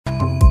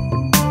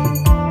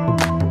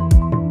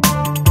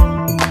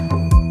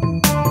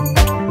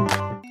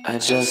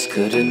just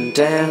couldn't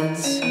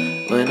dance.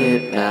 When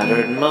it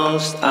mattered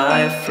most,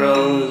 I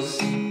froze.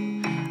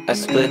 I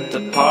split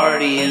the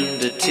party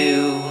into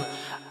two.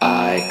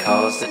 I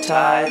caused the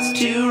tides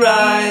to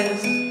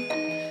rise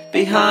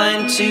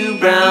behind two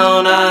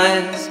brown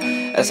eyes.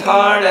 As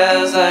hard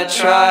as I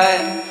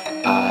tried,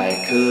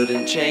 I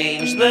couldn't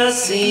change the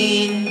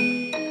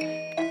scene.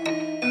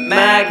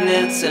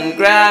 Magnets and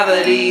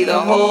gravity, the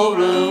whole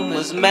room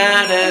was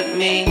mad at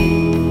me.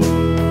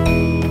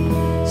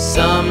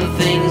 Some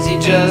things you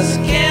just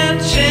can't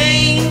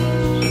change.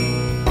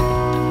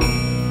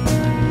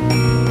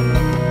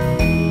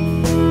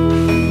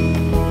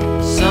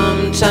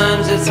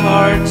 Sometimes it's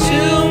hard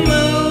to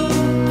move.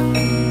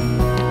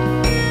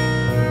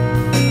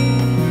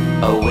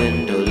 A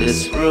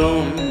windowless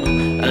room,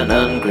 an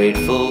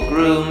ungrateful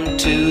groom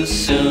too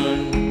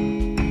soon.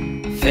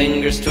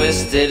 Fingers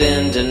twisted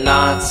into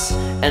knots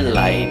and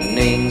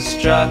lightning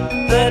struck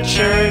the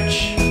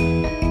church.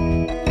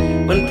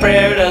 When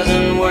prayer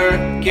doesn't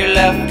work, you're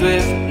left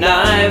with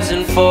knives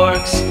and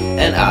forks,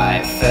 and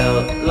I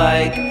felt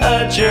like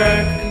a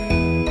jerk.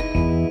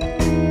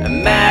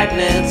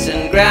 Magnets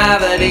and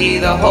gravity,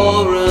 the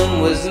whole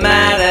room was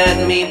mad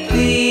at me.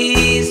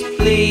 Please,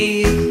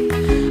 please.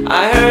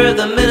 I heard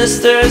the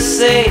minister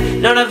say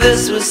none of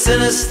this was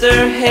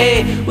sinister.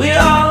 Hey, we're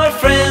all our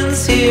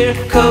friends here.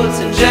 Coats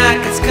and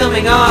jackets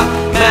coming off,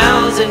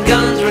 mouths and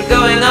guns were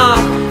going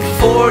off.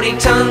 40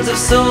 tons of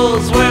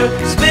souls were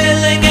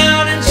spilling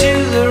out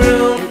into the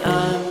room.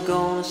 I'm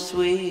gonna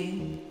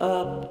sweep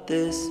up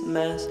this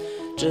mess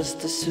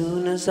just as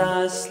soon as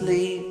I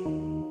sleep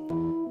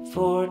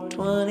for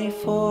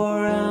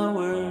 24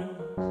 hours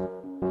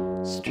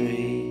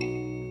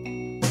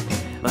straight.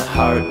 My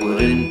heart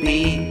wouldn't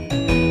beat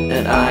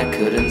and I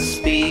couldn't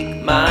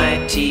speak.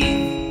 My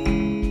teeth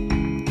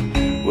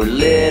were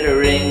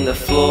littering the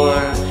floor,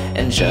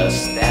 and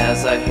just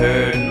as I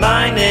heard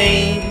my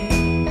name,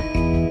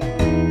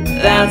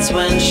 that's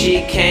when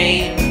she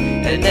came,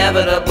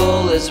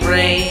 inevitable as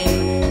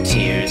rain.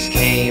 Tears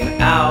came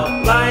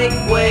out like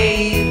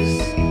waves.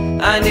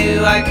 I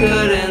knew I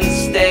couldn't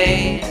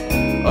stay,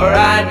 or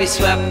I'd be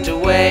swept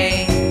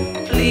away.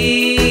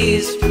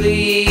 Please,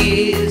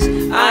 please.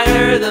 I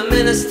heard the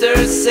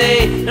minister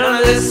say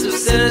none of this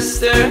was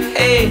sinister.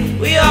 Hey,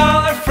 we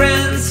all are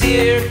friends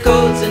here.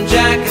 Coats and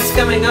jackets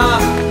coming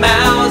off,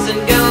 mouths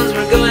and guns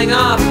were going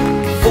off.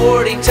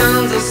 40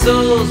 tons of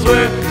souls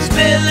were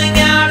spilling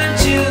out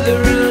into the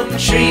room.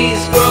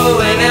 Trees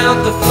growing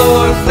out the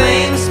floor,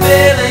 flames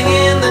spilling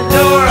in the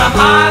door. A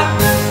hot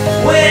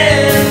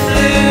wind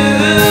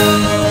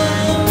blew.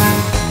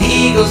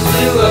 Eagles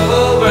flew up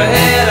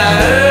overhead. I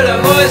heard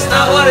a voice,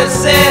 not what it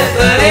said,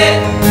 but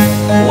it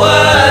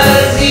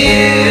was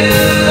you,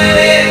 and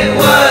it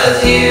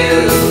was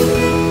you.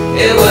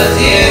 It was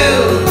you.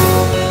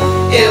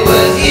 It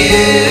was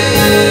you.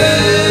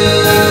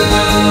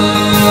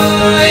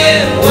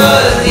 It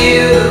was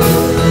you.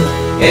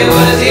 It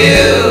was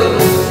you.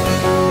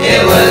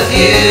 It was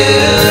you.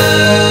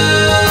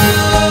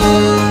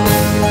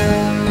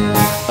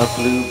 A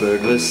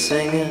bluebird was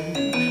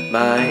singing,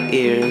 my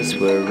ears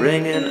were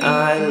ringing.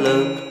 I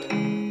looked,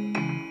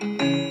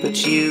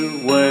 but you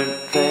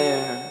weren't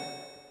there.